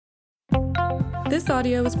This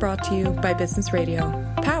audio is brought to you by Business Radio,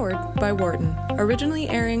 powered by Wharton, originally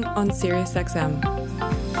airing on SiriusXM.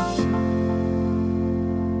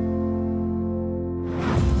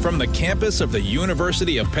 From the campus of the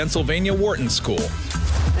University of Pennsylvania Wharton School.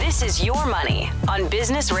 This is Your Money on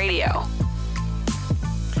Business Radio.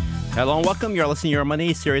 Hello and welcome. You're listening to Your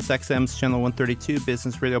Money, SiriusXM's Channel 132,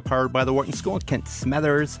 Business Radio, powered by the Wharton School. Kent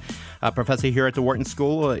Smethers, professor here at the Wharton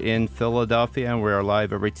School in Philadelphia, and we are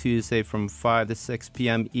live every Tuesday from 5 to 6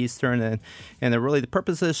 p.m. Eastern. And really the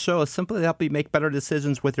purpose of this show is simply to help you make better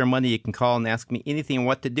decisions with your money. You can call and ask me anything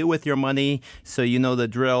what to do with your money, so you know the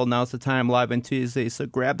drill. Now's the time, live on Tuesday. So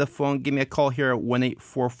grab the phone, give me a call here at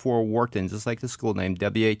 1-844-WHARTON, just like the school name,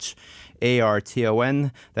 WHARTON.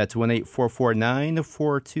 That's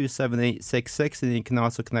 1-844-942-7866. And you can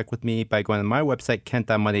also connect with me by going to my website,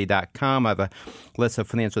 kentonmoney.com. I have a list of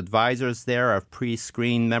financial advisors there. I've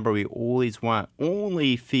pre-screened. Remember, we always want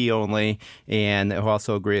only fee only, and I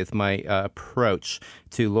also agree with my approach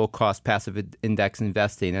to low-cost passive index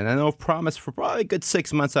investing. And I know I've promised for probably a good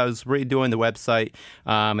 6 months I was redoing the website,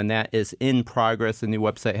 and that is in progress. The new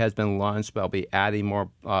website has been launched, but I'll be adding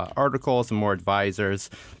more articles and more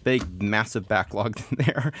advisors. Big, massive backlog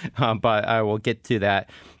there, but I will get to that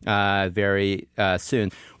very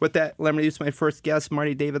soon. With that, let me introduce my first guest,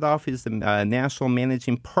 Marty Davidoff. He's the National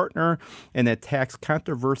Managing Partner in the Tax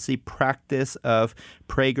Controversy Practice of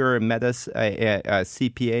Prager and Metis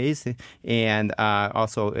CPAs, and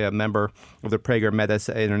also a member of the Prager Metis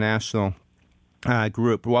International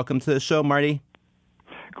group. Welcome to the show, Marty.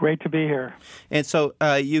 Great to be here. And so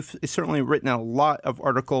you've certainly written a lot of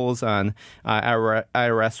articles on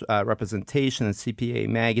IRS representation and CPA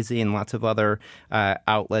Magazine, lots of other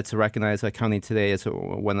outlets recognize accounting today as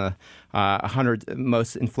one of the 100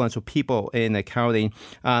 most influential people in accounting.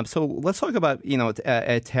 So let's talk about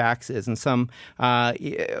taxes and some.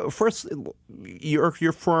 First,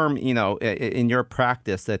 your firm, in your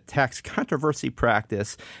practice, the tax controversy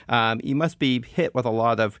practice, you must be hit with a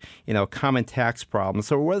lot of common tax problems.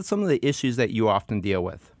 So what are some of the issues that you often deal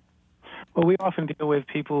with? Well, we often deal with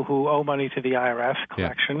people who owe money to the IRS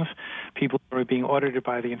collections, people who are being audited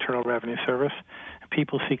by the Internal Revenue Service,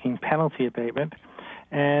 people seeking penalty abatement,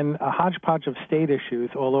 and a hodgepodge of state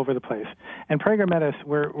issues all over the place. And Prager Metis,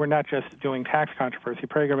 we're not just doing tax controversy.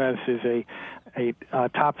 Prager Metis is a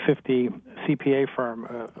top 50 CPA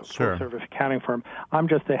firm, full-service accounting firm. I'm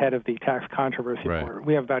just the head of the tax controversy board.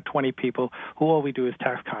 We have about 20 people who all we do is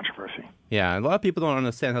tax controversy. Yeah, a lot of people don't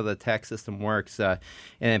understand how the tax system works. And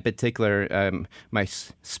in particular, my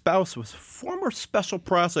spouse was former special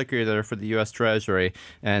prosecutor for the U.S. Treasury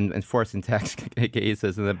and enforcing tax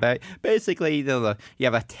cases. And basically, you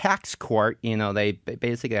have a tax court. They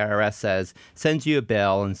basically, IRS sends you a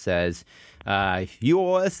bill and says, you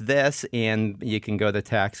owe us this, and you can go to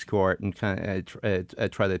tax court and kind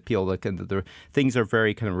of try to appeal. The things are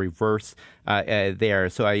very kind of reverse there.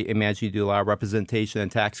 So I imagine you do a lot of representation in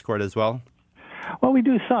tax court as well. Well, we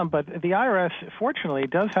do some, but the IRS, fortunately,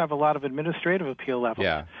 does have a lot of administrative appeal levels.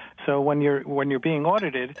 Yeah. So when you're being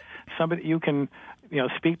audited, you can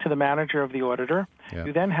speak to the manager of the auditor. Yeah.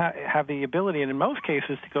 You then have the ability, and in most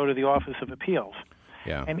cases, to go to the Office of Appeals.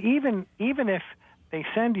 Yeah. And even if they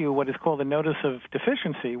send you what is called a notice of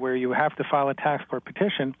deficiency, where you have to file a tax court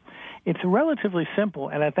petition, it's relatively simple.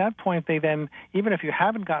 And at that point, they then, even if you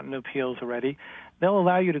haven't gotten appeals already, they'll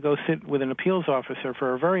allow you to go sit with an appeals officer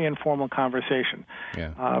for a very informal conversation.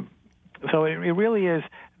 Yeah. So it really is.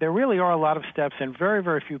 There really are a lot of steps, and very,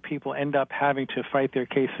 very few people end up having to fight their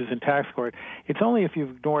cases in tax court. It's only if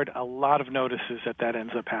you've ignored a lot of notices that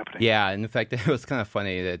ends up happening. Yeah, and in fact, it was kind of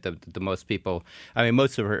funny that the most people,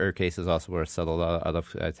 most of her cases also were settled out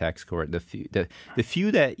of tax court. The few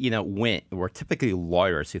that went were typically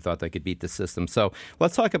lawyers who thought they could beat the system. So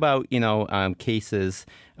let's talk about cases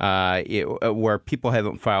where people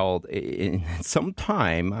haven't filed in some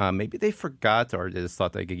time. Maybe they forgot or just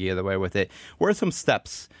thought they could get away with it. What are some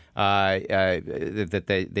steps that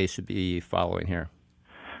they should be following here?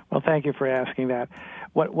 Well, thank you for asking that.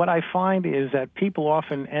 What I find is that people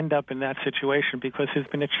often end up in that situation because there's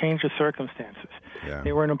been a change of circumstances. Yeah.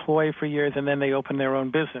 They were an employee for years, and then they opened their own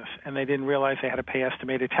business, and they didn't realize they had to pay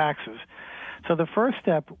estimated taxes. So the first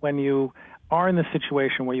step when you are in the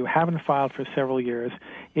situation where you haven't filed for several years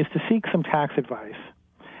is to seek some tax advice.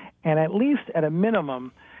 And at least at a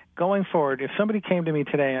minimum, going forward, if somebody came to me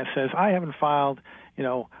today and says, I haven't filed,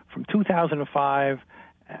 from 2005,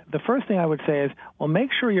 the first thing I would say is, well, make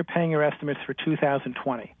sure you're paying your estimates for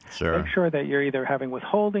 2020. Sure. Make sure that you're either having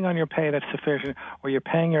withholding on your pay that's sufficient or you're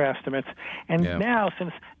paying your estimates. And now,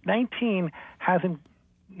 since 19 hasn't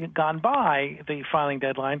gone by the filing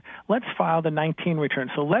deadline, let's file the 19 return.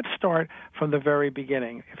 So let's start from the very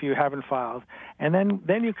beginning if you haven't filed. And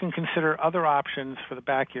then you can consider other options for the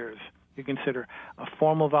back years. You consider a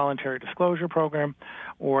formal voluntary disclosure program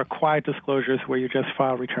or quiet disclosures where you just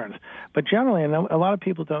file returns. But generally, and a lot of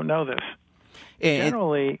people don't know this,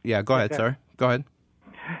 go ahead, sir. Go ahead.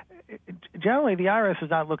 Generally, the IRS is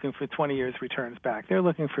not looking for 20 years returns back. They're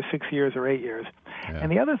looking for 6 years or 8 years. Yeah. And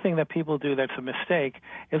the other thing that people do that's a mistake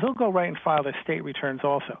is they'll go right and file their state returns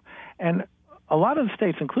also. And a lot of the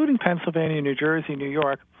states, including Pennsylvania, New Jersey, New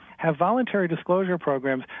York, have voluntary disclosure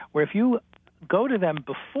programs where if you go to them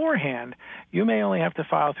beforehand, you may only have to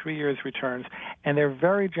file 3 years returns. And they're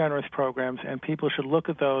very generous programs, and people should look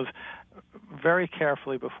at those very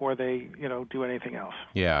carefully before they, do anything else.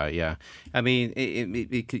 Yeah. I mean,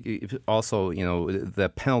 it also,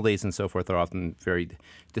 the penalties and so forth are often very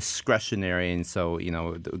discretionary, and so,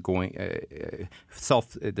 going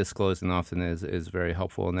self-disclosing often is very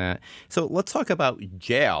helpful in that. So let's talk about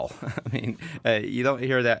jail. I mean, you don't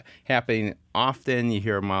hear that happening often. You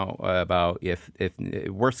hear about if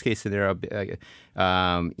worst case scenario,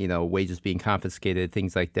 wages being confiscated,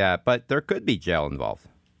 things like that. But there could be jail involved.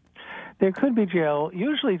 There could be jail.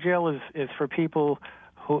 Usually jail is for people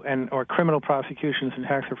or criminal prosecutions and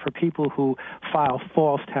tax are for people who file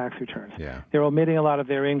false tax returns. Yeah. They're omitting a lot of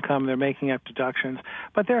their income. They're making up deductions.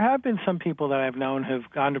 But there have been some people that I've known who've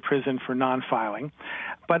gone to prison for non-filing.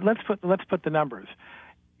 But let's put the numbers.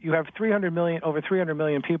 You have over 300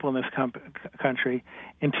 million people in this country.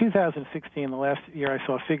 In 2016, the last year I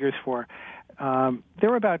saw figures for, there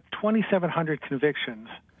were about 2,700 convictions,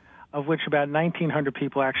 of which about 1,900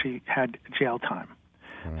 people actually had jail time.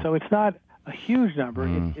 Right. So it's not a huge number.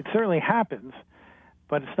 It certainly happens,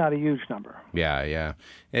 but it's not a huge number. Yeah.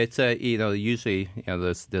 It's usually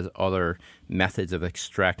there's other methods of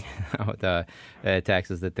extracting out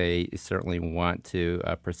taxes that they certainly want to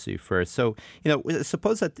pursue first. So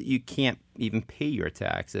suppose that you can't even pay your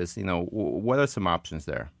taxes. What are some options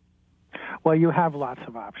there? Well, you have lots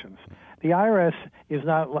of options. The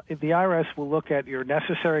IRS will look at your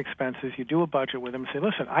necessary expenses. You do a budget with them and say,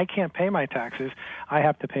 listen, I can't pay my taxes. I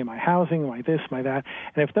have to pay my housing, my this, my that.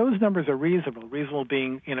 And if those numbers are reasonable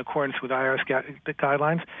being in accordance with IRS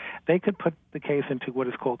guidelines, they could put the case into what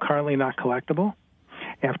is called currently not collectible.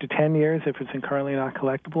 After 10 years, if it's in currently not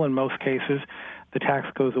collectible, in most cases, the tax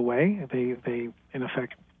goes away. They in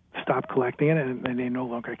effect, stop collecting it, and they no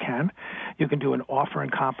longer can. You can do an offer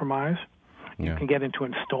and compromise. You can get into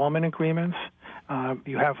installment agreements.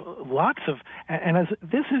 You have lots of,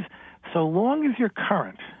 so long as you're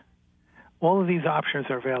current, all of these options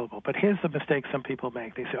are available. But here's the mistake some people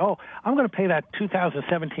make. They say, I'm going to pay that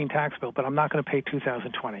 2017 tax bill, but I'm not going to pay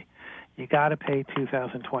 2020. You got to pay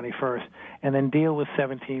 2020 first, and then deal with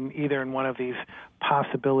 17 either in one of these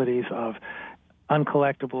possibilities of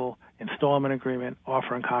uncollectible, installment agreement,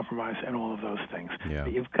 offer and compromise, and all of those things. Yeah.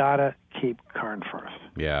 But you've got to keep current first.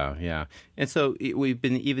 Yeah. And so we've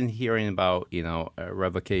been even hearing about,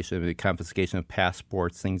 revocation, the confiscation of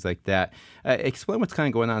passports, things like that. Explain what's kind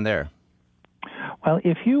of going on there. Well,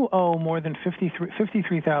 if you owe more than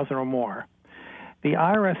 $53,000 or more, the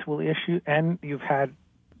IRS will issue, and you've had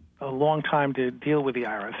a long time to deal with the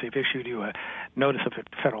IRS. They've issued you a notice of a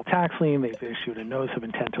federal tax lien. They've issued a notice of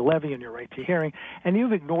intent to levy and your right to hearing, and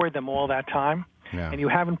you've ignored them all that time, and you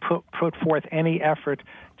haven't put forth any effort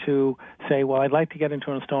to say, well, I'd like to get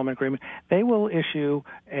into an installment agreement. They will issue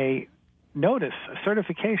a notice, a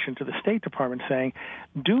certification to the State Department saying,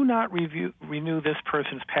 do not renew this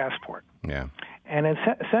person's passport. Yeah. And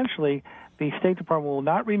essentially, the State Department will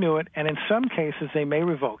not renew it, and in some cases, they may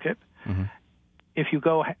revoke it. Mm-hmm. If you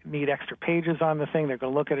need extra pages on the thing, they're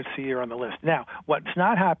going to look at it, see you're on the list. Now, what's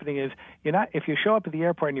not happening is if you show up at the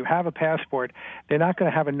airport and you have a passport, they're not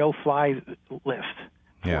going to have a no-fly list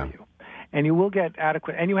for you. And you will get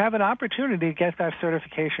adequate, and you have an opportunity to get that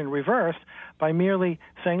certification reversed by merely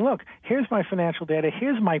saying, look, here's my financial data,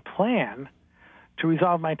 here's my plan to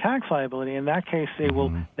resolve my tax liability. In that case, they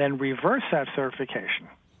will then reverse that certification.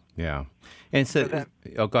 Yeah. And so,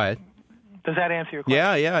 go ahead. Does that answer your question?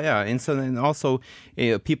 Yeah. And so then also,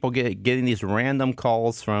 people getting these random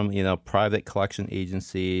calls from, private collection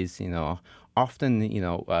agencies,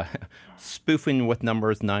 often, spoofing with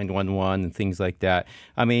numbers 911 and things like that.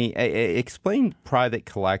 I mean, explain private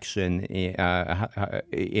collection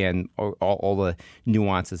and all the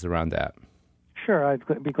nuances around that. Sure,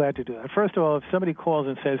 I'd be glad to do that. First of all, if somebody calls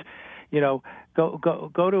and says,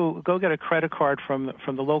 go get a credit card from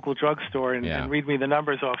the local drugstore and read me the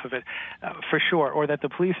numbers off of it, for sure. Or that the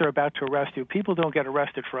police are about to arrest you. People don't get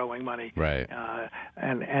arrested for owing money. Right.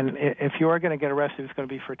 And if you are going to get arrested, it's going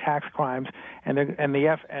to be for tax crimes, and they're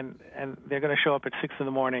going to show up at 6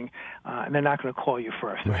 a.m. And they're not going to call you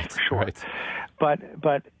first. Right. For sure. Right.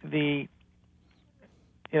 But the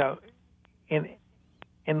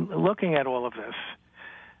in looking at all of this,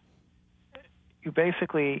 you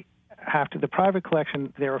basically have to, the private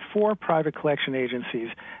collection, there are 4 private collection agencies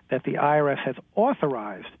that the IRS has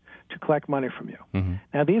authorized to collect money from you. Mm-hmm.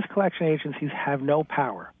 Now, these collection agencies have no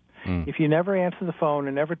power. If you never answer the phone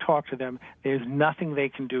and never talk to them, there's nothing they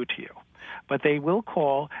can do to you. But they will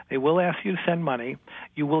call, they will ask you to send money.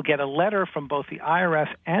 You will get a letter from both the IRS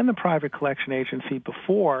and the private collection agency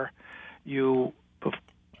before they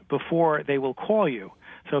will call you.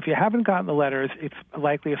 So if you haven't gotten the letters, it's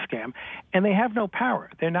likely a scam. And they have no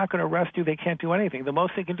power. They're not going to arrest you. They can't do anything. The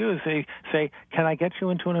most they can do is they say, can I get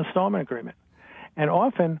you into an installment agreement? And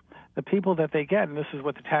often the people that they get, and this is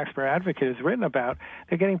what the Taxpayer Advocate has written about,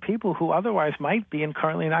 they're getting people who otherwise might be and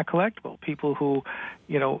currently not collectible, people who,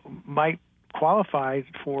 might qualify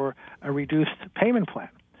for a reduced payment plan.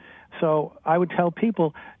 So I would tell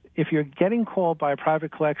people, if you're getting called by a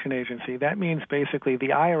private collection agency, that means basically the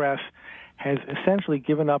IRS has essentially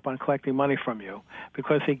given up on collecting money from you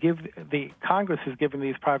because Congress has given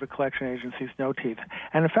these private collection agencies no teeth.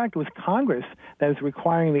 And in fact, it was Congress that is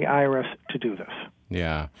requiring the IRS to do this.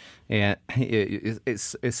 Yeah, and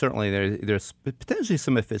it's certainly there's potentially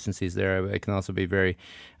some efficiencies there. It can also be very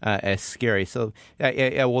scary. So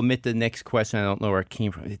I will admit the next question, I don't know where it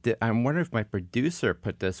came from. I'm wondering if my producer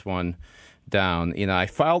put this one down. I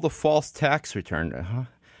filed a false tax return.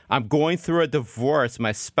 I'm going through a divorce.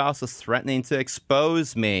 My spouse is threatening to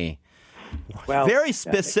expose me. Well, very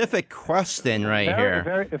specific question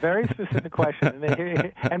here. Very specific question.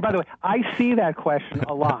 And by the way, I see that question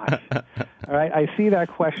a lot. All right, I see that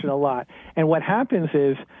question a lot. And what happens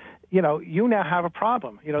is, you now have a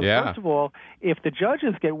problem. First of all, if the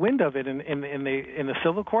judges get wind of it in the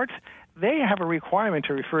civil courts, they have a requirement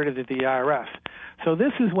to refer to the IRS. So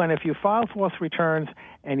this is when, if you file false returns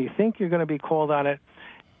and you think you're going to be called on it,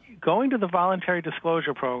 going to the voluntary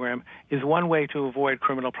disclosure program is one way to avoid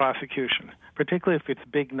criminal prosecution, particularly if it's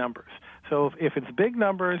big numbers. So if it's big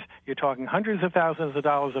numbers, you're talking hundreds of thousands of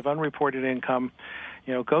dollars of unreported income,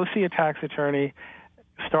 go see a tax attorney,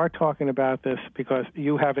 start talking about this because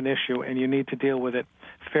you have an issue and you need to deal with it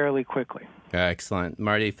fairly quickly. Excellent.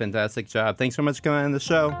 Marty, fantastic job. Thanks so much for coming on the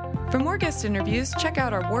show. For more guest interviews, check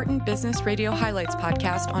out our Wharton Business Radio Highlights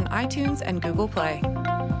podcast on iTunes and Google Play.